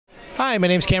Hi, my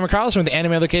name is Cameron Carlson with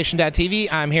AnimeLocation.tv.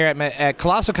 I'm here at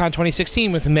Colossalcon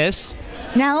 2016 with Miss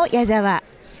Nao Yazawa.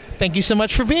 Thank you so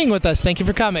much for being with us. Thank you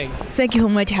for coming. Thank you so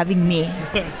much for having me.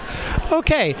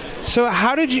 Okay, so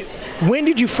when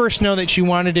did you first know that you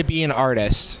wanted to be an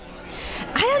artist?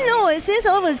 I don't know. Since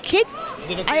I was kid,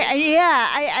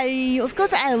 of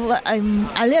course I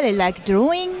really like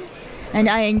drawing, and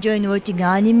I enjoy watching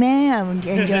anime. I'm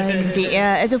enjoying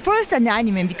as a first an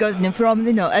anime because from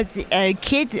as a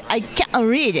kid I can't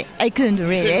read it. I couldn't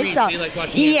read it. So you like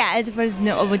watching as first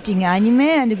watching anime,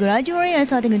 and gradually I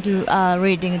started to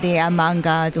reading the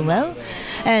manga as well,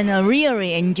 and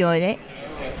really enjoyed it.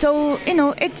 So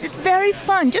it's very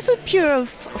fun, just pure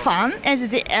fun, as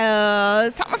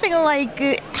something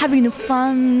like having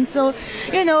fun. So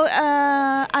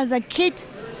as a kid,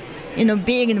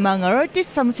 being a manga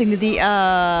artist, something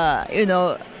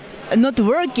not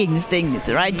working things,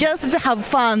 right? Just to have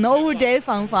fun all day,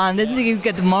 fun. Then you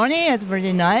get money. It's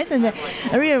very nice, and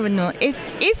I really know if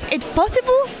it's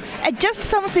possible, just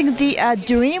something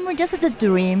dream, just as a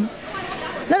dream.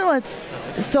 That was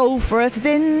so first.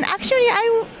 Then actually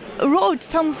I wrote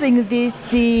something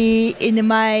in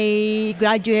my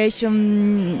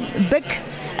graduation book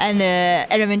and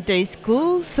elementary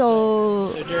school.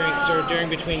 So during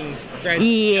between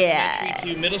elementary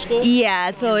to middle school.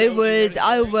 Yeah. So I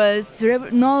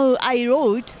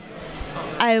wrote.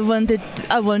 I want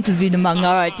to be the manga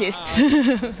artist.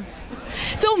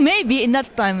 So maybe in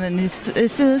that time,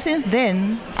 since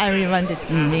then, I really wanted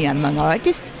to be a manga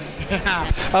artist.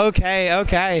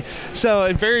 Okay.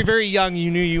 So very, very young, you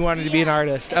knew you wanted to be an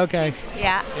artist. Okay.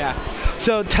 Yeah.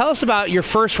 So tell us about your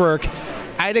first work,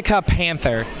 Idaka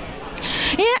Panther.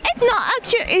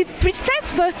 Actually, it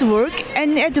presents first work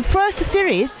and the first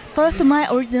my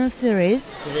original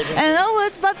series,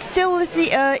 but still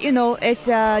it's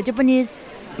a Japanese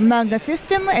manga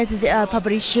system as a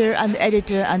publisher and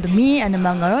editor and me and a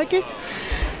manga artist.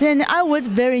 Then I was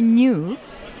very new.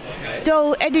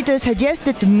 So editor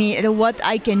suggested to me what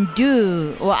I can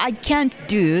do or I can't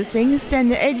do things,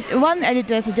 and one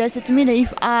editor suggested to me that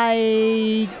if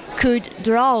I could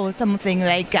draw something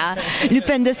like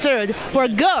Lupin the Third for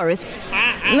girls.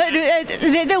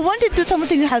 They wanted to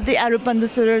something have the Lupin the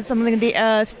Third, something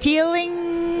the stealing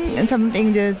and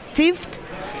something the theft,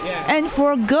 and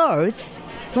for girls,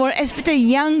 for especially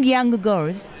young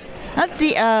girls. That's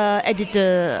the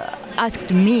editor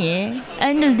asked me,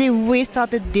 and we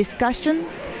started discussion.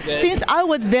 Since I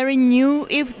was very new,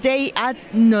 if they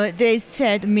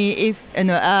said me if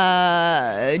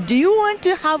do you want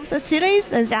to have a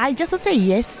series? And I just say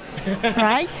yes,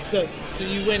 right? So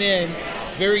you went in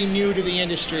very new to the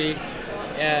industry,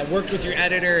 worked with your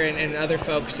editor and other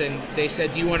folks, and they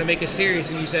said, "Do you want to make a series?"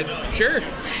 And you said, "Sure."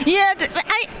 Yeah,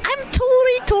 I'm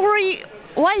totally.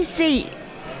 Why say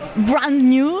brand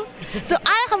new? So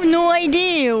I have no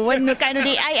idea what kind of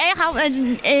I have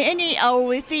any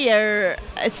with the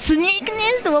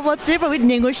sneakiness or whatsoever. We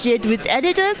negotiate with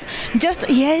editors. Just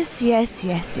yes.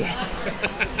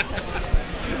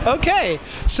 Okay,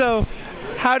 so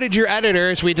how did your editor,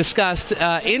 as we discussed,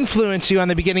 influence you on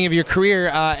the beginning of your career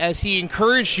as he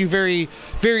encouraged you very,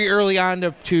 very early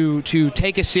on to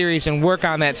take a series and work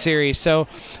on that series? So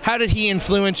how did he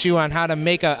influence you on how to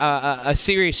make a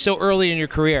series so early in your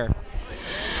career?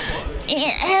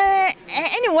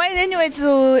 Anyway,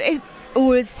 so it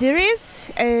was series.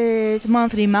 It's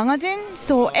monthly magazine.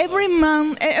 So every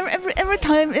month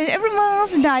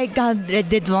I got a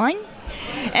deadline.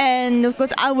 And of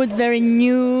course, I was very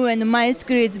new, and my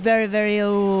skill is very, very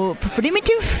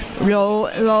primitive,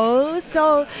 low.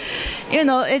 So,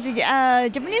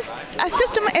 Japanese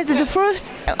system is the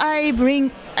first. I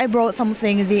brought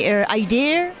something the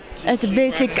idea. As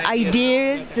basic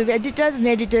ideas, the editors and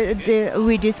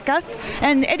we discussed,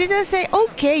 and editors say,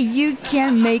 okay, you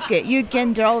can make it, you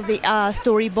can draw the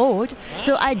storyboard.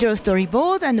 So I drew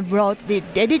storyboard and brought the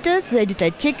editors. The editor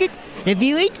check it,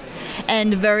 review it,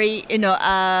 and very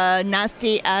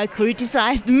nasty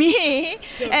criticized me.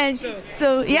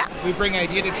 So we bring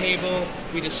idea to table,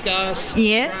 we discuss,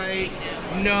 right,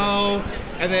 no,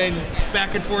 and then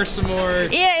back and forth some more.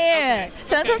 Okay.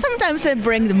 So sometimes I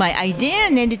bring my idea,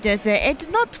 and editor say it's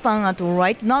not fun at all,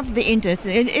 right? Not the interest.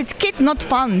 It's not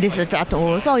fun this at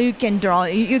all. So you can draw,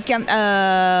 you can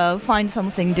find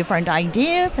something different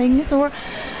idea things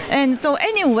and so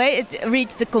anyway, it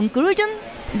reached the conclusion,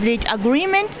 reach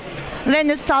agreement.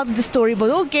 Then start the storyboard.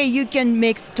 Okay, you can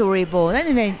make storyboard,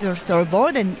 and make the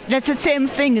storyboard, and that's the same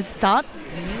thing. Start.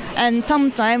 And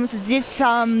sometimes this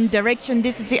direction,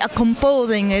 this is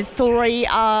composing a story,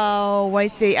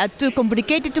 too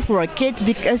complicated for kids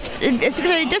because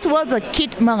especially this was a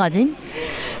kid magazine.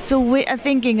 So we are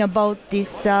thinking about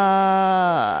this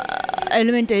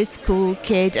elementary school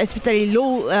kids, especially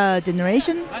low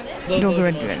generation.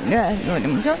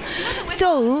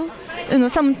 So,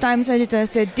 sometimes I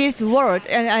just said this word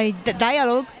and the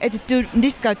dialogue is too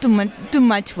difficult, too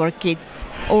much for kids,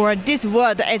 or this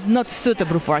word is not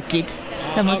suitable for kids.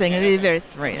 Something really very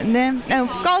strange. And then, of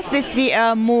course, this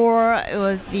is more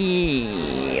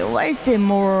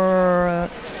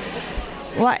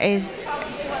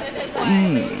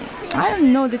I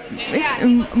don't know.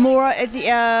 It's more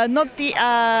not the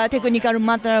technical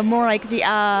matter, more like the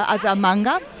as a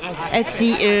manga. It's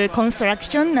the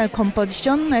construction,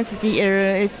 composition.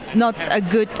 It's not a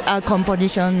good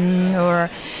composition, or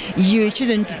you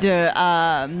shouldn't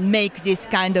make this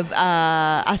kind of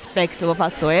aspect of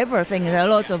whatsoever thing. A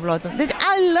lot of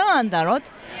I learned a lot.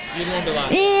 You learned a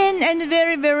lot. And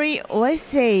very, very,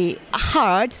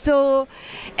 hard. So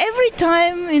every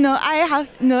time,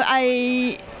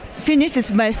 I finish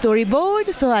my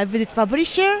storyboard, so I visit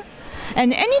publisher,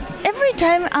 and every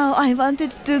time I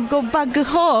wanted to go back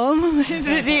home,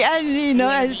 already,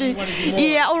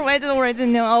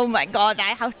 oh my God,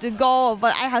 I have to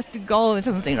go,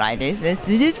 something like this.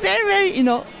 It's very, very,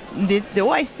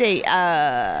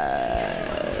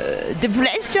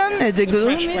 depression, the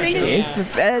gloomy thing,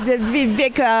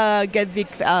 get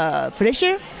big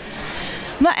pressure.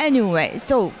 But anyway,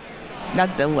 so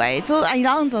that's the way. So I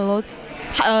learned a lot.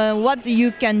 What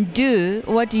you can do,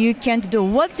 what you can't do,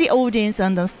 what the audience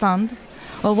understand,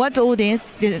 or what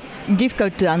audience is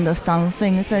difficult to understand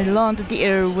things. I learned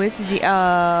with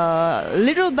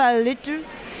little by little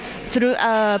through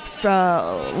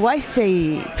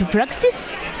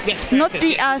practice. Yes, Not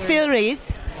the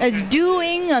theories,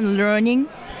 doing and learning,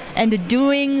 and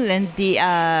doing and the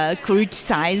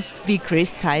be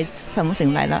criticized,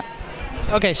 something like that.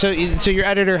 Okay, so your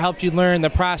editor helped you learn the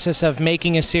process of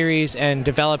making a series and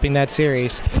developing that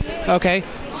series. Okay,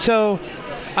 so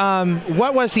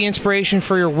what was the inspiration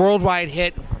for your worldwide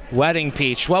hit, Wedding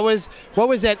Peach? What was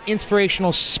that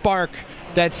inspirational spark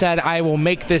that said, I will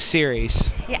make this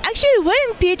series? Yeah, actually,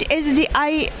 Wedding Peach is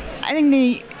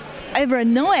ever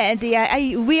know it.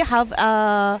 We have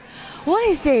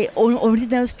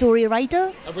original story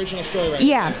writer. Original story writer.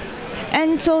 Yeah.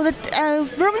 And so that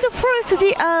from the first,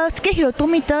 Tsukehiro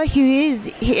Tomita, he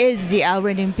is the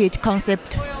Wedding Peach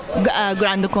concept,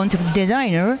 grand concept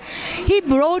designer. He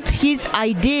brought his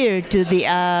idea to the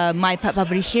my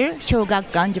publisher,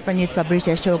 Shogakukan, Japanese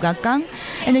publisher Shogakukan,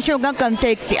 and the Shogakukan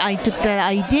took the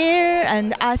idea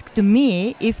and asked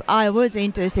me if I was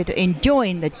interested in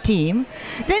joining the team.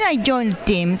 Then I joined the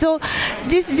team. So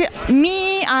this is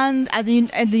me and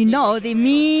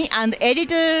me and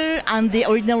editor and the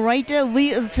original writer.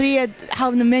 We three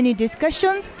have many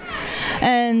discussions,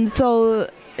 and so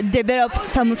develop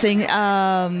something.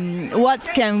 What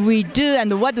can we do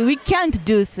and what we can't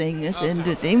do things and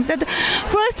do things. That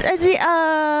first,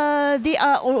 the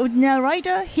original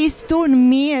writer, he told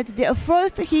me at the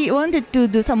first he wanted to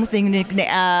do something like the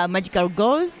magical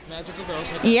girls. Magical girls.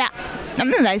 Okay. Yeah, I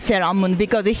mean like Sailor Moon,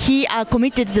 because he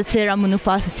committed to the Sailor Moon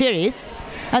first series.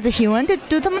 And he wanted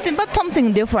to do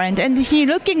something different, and he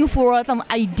looking for some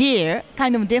idea,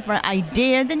 kind of different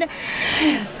idea. Then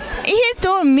he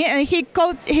told me, and he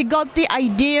got the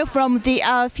idea from the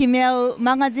female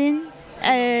magazine.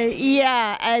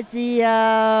 As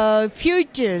the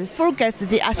future focus,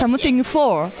 something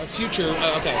for. A future.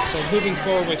 Okay, so moving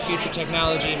forward with future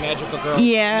technology, magical girls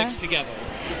mixed together.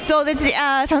 So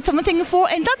that's something for.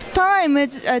 And that time,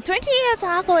 it's 20 years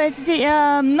ago, it's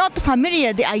not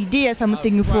familiar, the idea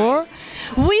something for.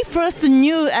 We first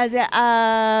knew as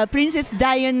Princess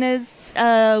Diana's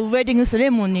wedding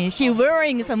ceremony. She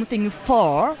wearing something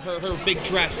for. Her big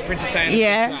dress, Princess Diana's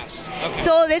big dress. Okay.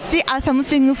 So that's the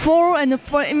something for, and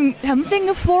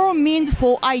something for means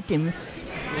for items.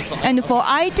 And for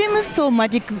items, so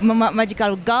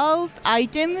magical girls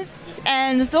items.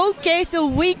 And so, okay, so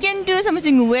we can do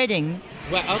something wedding.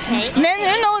 Well, okay. Then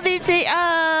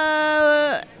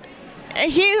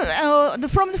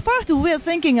from the first we are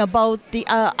thinking about the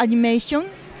animation,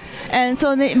 and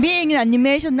so being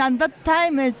animation at that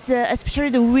time, it's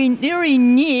especially we really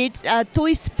need a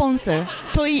toy sponsor,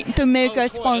 toy maker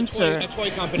sponsor. A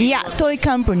toy company. Yeah, toy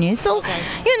company. So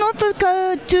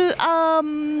to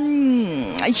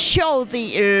show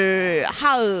the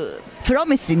how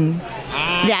promising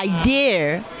the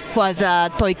idea for the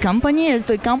toy company. The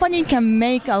toy company can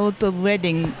make a lot of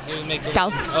wedding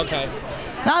stuff. Okay.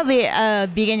 Now the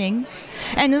beginning.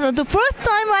 And so the first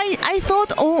time I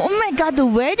thought, oh my God, the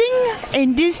wedding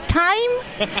in this time,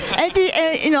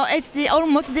 it's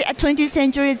almost the 20th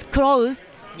century is closed.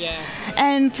 Yeah.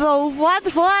 And so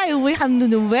why we have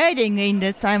the wedding in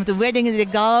this time? The wedding is the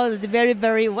girl is very,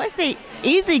 very,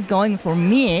 easy going for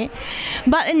me.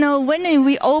 But when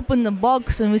we open the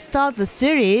box and we start the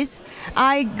series,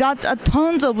 I got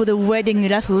tons of the wedding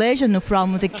illustration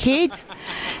from the kids.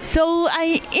 So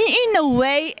in a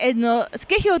way,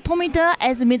 Skehiro Tomita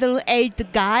as a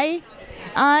middle-aged guy,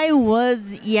 I was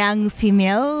young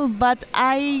female, but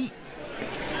he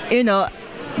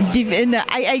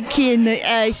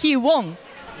won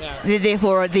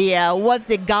for what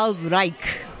the girls like.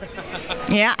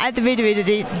 Yeah, I admit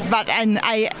it, but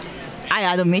I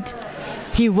admit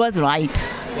he was right.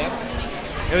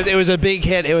 Yep. It was a big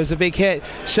hit. It was a big hit.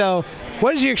 So,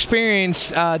 what is your experience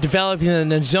developing the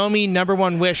Nozomi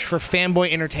 #1 wish for Fanboy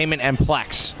Entertainment and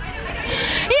Plex?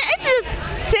 Yeah, it's the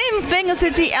same thing as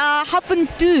it happened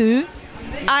to.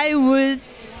 I was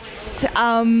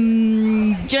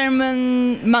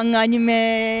German manga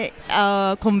anime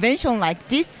convention like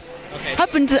this. Okay.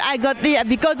 Happened to I got there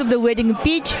because of the wedding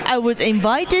pitch. I was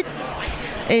invited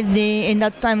in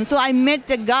that time. So I met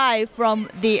the guy from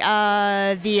the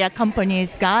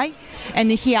company's guy,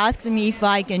 and he asked me if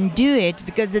I can do it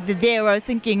because they were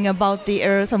thinking about the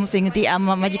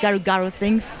magical girl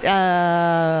things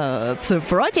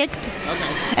project.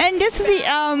 Okay. And this is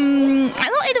I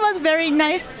know it was very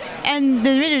nice and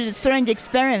really strange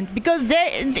experiment because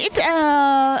that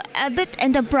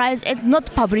enterprise is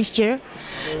not publisher,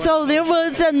 so there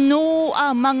was no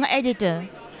manga editor.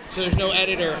 So there's no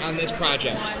editor on this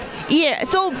project? Yeah,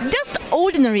 so just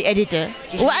ordinary editor.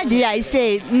 What did I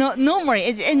say? No, normally,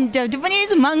 in the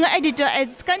Japanese manga editor,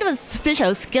 it's kind of a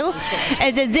special skill.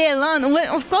 And they learn.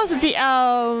 Well, of course,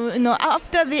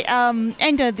 after they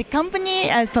enter the company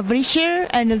as publisher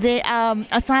and they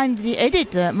assigned the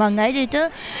editor, manga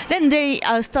editor, then they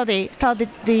started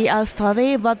the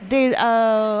study, but they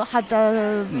had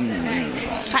a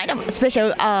kind of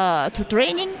special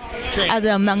training as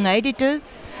a manga editor.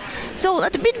 So a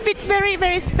bit very,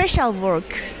 very special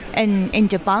work in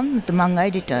Japan, the manga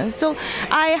editor. So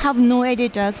I have no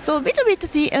editor. So a bit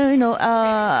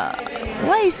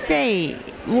why say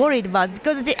worried about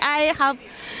because I have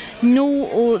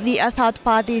no the third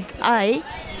party I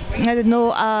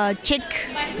no check.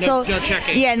 No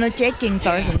checking. Yeah, no checking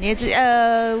person.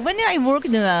 When I work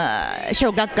in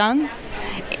Shogakukan,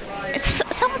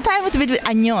 sometimes it's a bit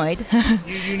annoyed.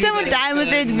 Sometimes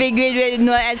it's big,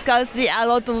 because a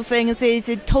lot of things they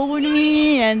told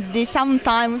me, and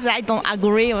sometimes I don't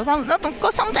agree. Of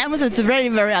course, sometimes it's very,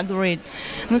 very agreed.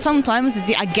 Sometimes it's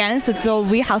against, so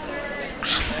we have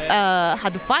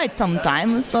had to fight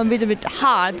sometimes. So a bit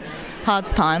hard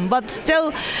time, but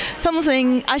still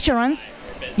something assurance.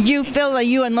 You feel like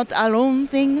you are not alone.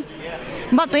 Things.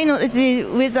 But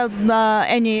without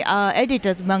any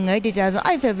editors, manga editors,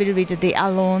 I feel a little bit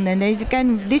alone, and they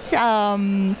can this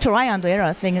try and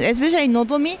error thing. Especially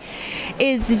Nozomi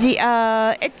is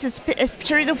it's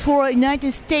especially for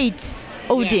United States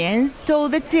audience. Yeah. So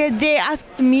that they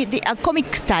asked me the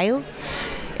comic style,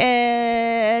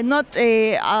 not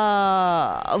a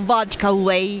vertical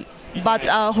way, but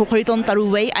a horizontal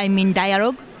way. I mean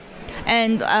dialogue,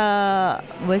 and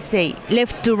let's say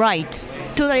left to right.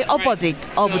 Totally opposite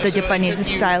of the Japanese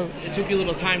style. It took you a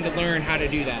little time to learn how to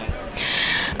do that.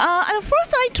 At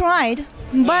first I tried,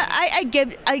 but I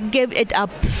gave it up.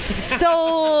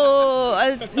 So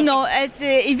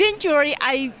eventually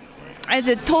I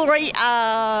totally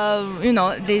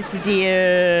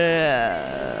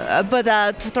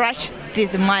to trash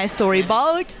this my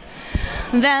storyboard.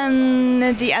 Then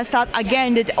I start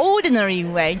again the ordinary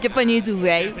way, Japanese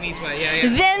way. Japanese way, yeah.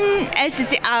 Then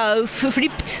I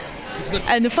flipped.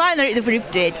 And finally it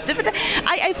flipped it.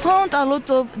 I found a lot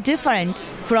of different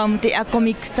from the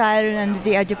comic style and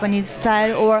the Japanese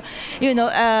style, or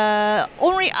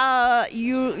only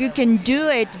you can do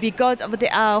it because of the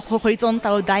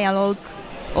horizontal dialogue,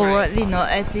 or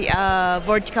as the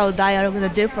vertical dialogue is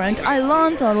different. I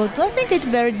learned a lot. I think it's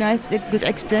very nice, a good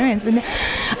experience, and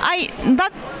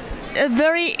that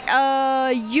very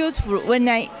useful when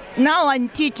now I'm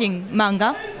teaching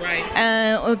manga. Right.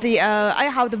 I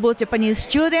have both Japanese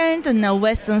student and a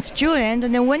Western student,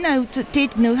 and then when I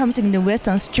teach something to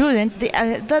Western student,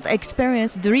 that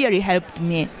experience really helped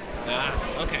me.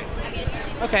 Okay.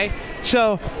 Okay.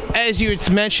 So, as you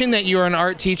had mentioned that you are an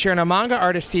art teacher and a manga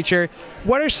artist teacher,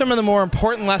 what are some of the more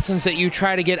important lessons that you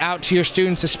try to get out to your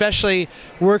students, especially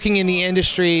working in the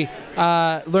industry,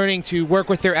 learning to work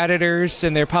with their editors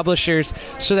and their publishers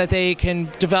so that they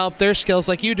can develop their skills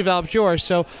like you developed yours?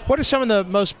 So, what are some of the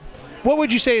what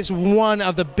would you say is one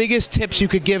of the biggest tips you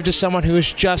could give to someone who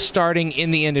is just starting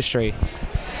in the industry?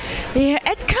 Yeah,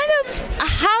 it's kind of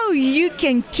how you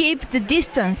can keep the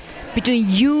distance between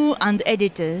you and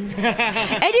editor.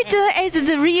 Editor is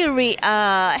really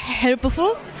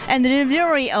helpful and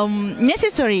really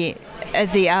necessary as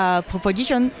the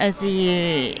position as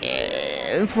the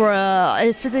for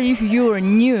especially if you are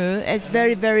new. It's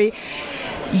very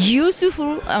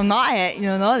useful. Not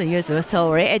useful.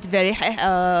 Sorry, it's very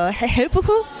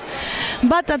helpful.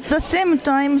 But at the same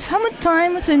time,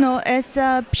 sometimes it's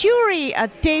purely a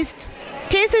taste.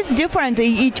 Taste is different in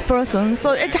each person.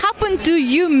 So it happened to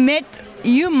you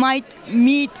might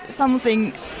meet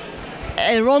something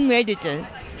a wrong editor.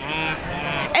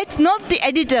 It's not the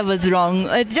editor was wrong.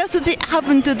 It just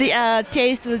happened to the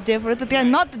taste was different. They are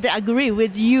not they agree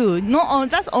with you. No,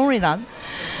 that's only that.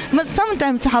 But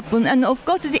sometimes happen, and of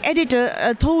course the editor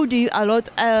told you a lot,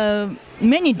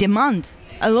 many demands,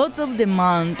 a lot of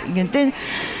demand. And then,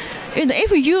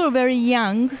 if you are very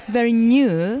young, very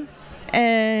new,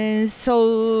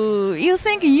 so you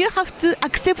think you have to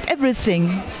accept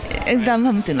everything, and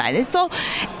something like that. So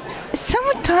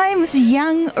sometimes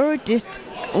young artists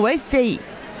always say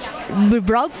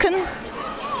broken,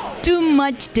 too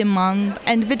much demand,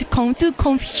 and a bit too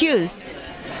confused.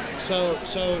 So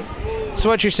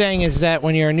what you're saying is that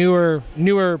when you're a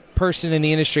newer person in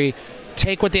the industry,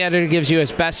 take what the editor gives you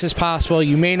as best as possible.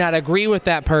 You may not agree with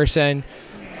that person,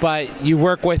 but you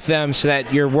work with them so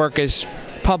that your work is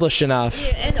published enough.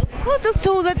 Yeah, and of course,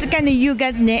 so that you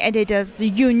get the editors,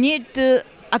 you need to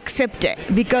accept it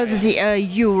because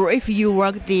if you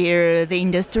work the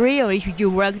industry or if you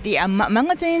work the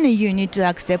magazine, you need to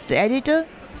accept the editor.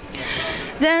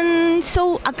 Then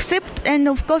so accept, and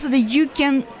of course you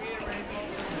can.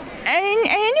 And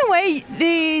anyway,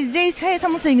 they say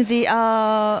something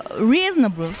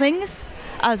reasonable things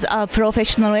as a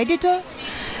professional editor.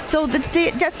 So that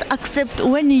they just accept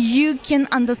when you can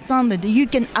understand it, you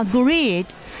can agree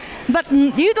it. But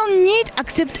you don't need to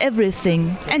accept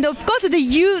everything. And of course,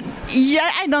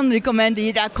 I don't recommend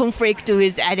a conflict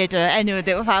with editor and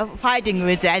fighting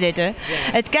with editor.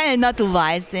 Yeah. It's kind of not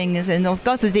wise things. And of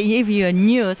course, if you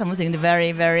knew something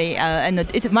very, and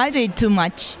it might be too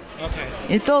much. Okay.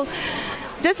 And so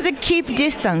just keep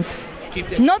distance.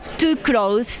 Not too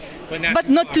close, but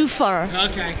not too far.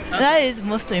 Okay. That is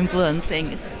most important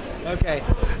things. Okay.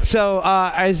 So,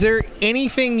 is there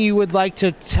anything you would like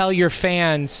to tell your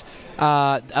fans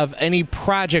of any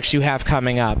projects you have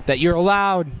coming up that you're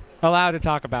allowed to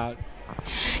talk about?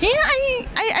 Yeah,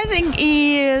 I think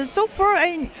so far,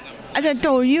 as I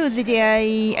told you, that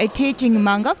I teaching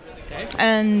manga. Okay.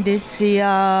 And this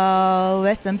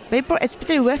Western paper,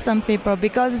 especially Western paper,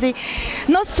 because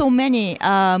not so many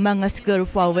manga school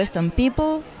for Western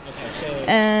people. Okay, so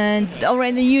and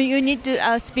already you need to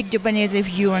speak Japanese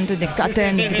if you want to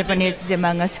attend Japanese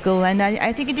manga school. And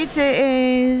I think this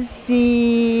is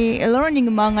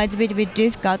learning manga is a bit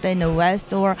difficult in the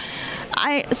West. Or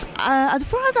as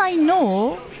far as I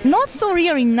know, not so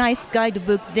really nice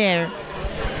guidebook there.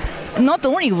 Not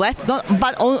only West,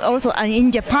 but also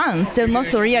in Japan, there's not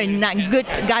so really good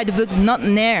guidebook not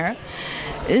there.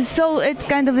 So it's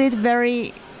kind of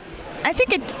very. I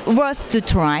think it's worth to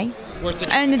try.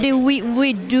 And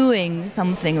we doing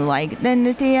something like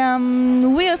then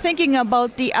we are thinking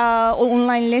about the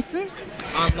online lesson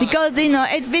because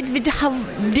it's a bit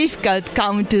difficult to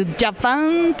come to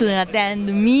Japan to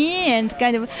attend me and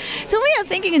kind of. So we are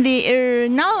thinking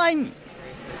now I'm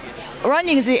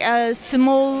running the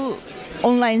small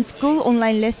online school,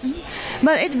 online lesson,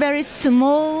 but it's very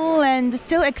small and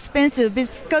still expensive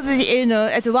because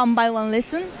it's a one-by-one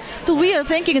lesson. So we are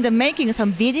thinking of making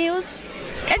some videos.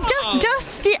 And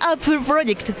just the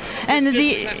project and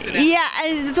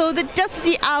and so just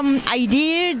the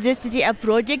idea, just the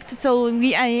project. So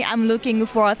I'm looking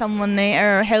for someone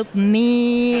help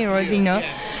me or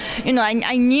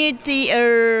I need the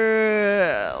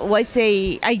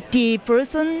IT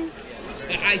person.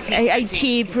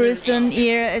 IT person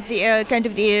here, kind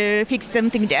of fix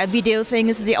something, the video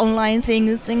things, the online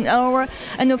things,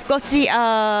 and of course the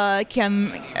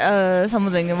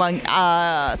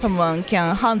someone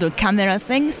can handle camera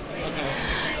things. Okay.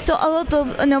 So a lot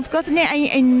of, and of course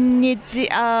I need the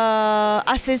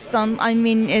assistant. I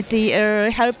mean,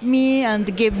 help me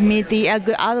and give me the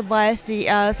good advice.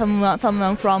 Someone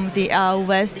from the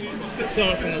West.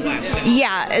 Someone from the West.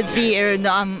 Yeah,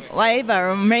 whatever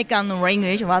American or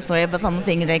English, whatever,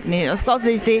 something like that. Of course,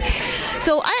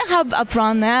 so I have a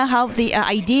plan. I have the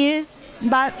ideas,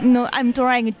 but I'm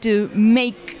trying to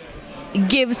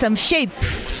give some shape.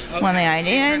 Okay, One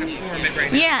idea. So you're trying to form it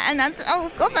right now. Yeah, and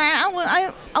of course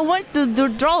I want to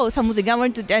draw something. I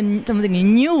want to do something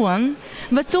new one.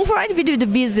 But so far I did the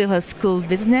busy school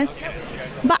business.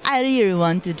 But I really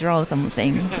want to draw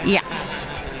something. Yeah.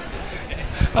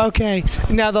 Okay.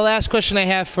 Now the last question I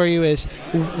have for you is,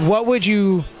 what do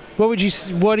you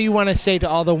want to say to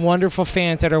all the wonderful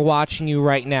fans that are watching you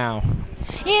right now?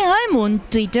 Yeah, I'm on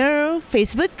Twitter,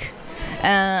 Facebook,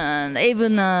 and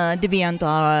even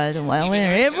DeviantArt,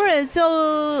 wherever.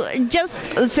 So just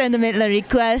send me a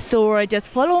request or just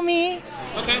follow me.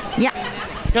 Okay. Yeah.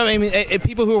 No, I mean,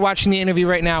 people who are watching the interview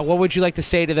right now, what would you like to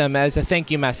say to them as a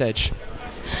thank you message?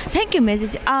 Thank you,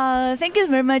 message. Thank you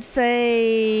very much.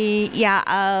 Say,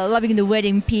 loving the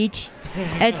wedding pitch.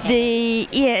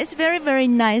 It's very very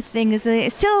nice thing. It's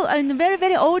still a very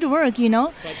very old work,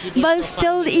 but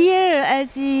still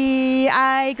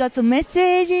I got some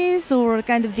messages or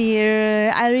kind of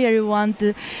I really want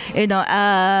to,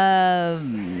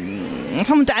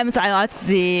 sometimes I ask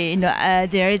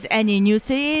there is any new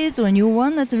series or new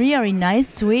one that's really nice,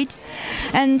 sweet,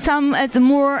 and some it's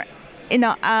more,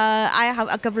 I have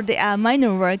a couple of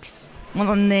minor works.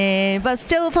 But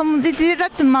still,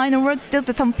 that minor work, still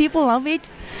some people love it.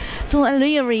 So I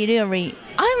really,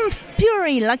 I'm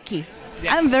purely lucky.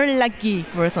 Yes. I'm very lucky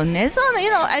person. So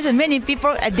as many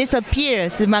people disappear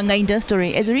the manga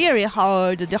industry, it's really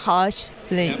hard, the harsh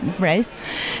place.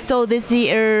 So this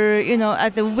year,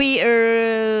 as we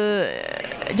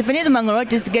Japanese manga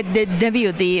artists get the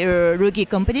debut the rookie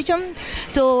competition.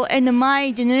 So in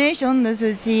my generation, this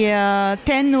is the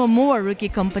 10 or more rookie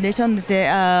competition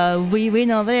that we win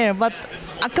over there. But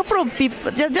a couple of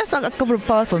people, just a couple of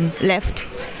persons left.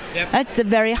 Yep. That's a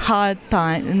very hard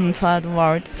time in third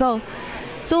world. So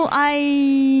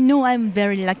I know I'm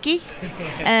very lucky,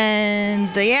 and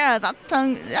that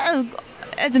time.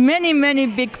 As many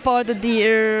big part of the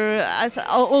as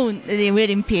our own the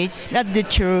wedding page. That's the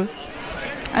truth.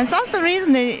 And that's the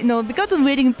reason, because of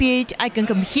wedding page, I can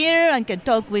come here and can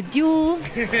talk with you.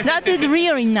 That is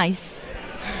really nice.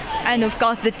 And of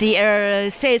course,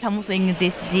 say something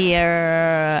the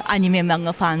anime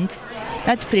manga fans.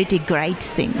 That's pretty great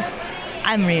things.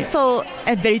 I'm really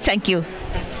very thank you.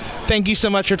 Thank you so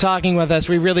much for talking with us.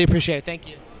 We really appreciate it. Thank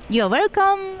you. You're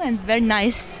welcome and very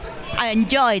nice. I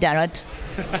enjoyed a lot.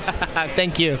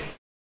 Thank you.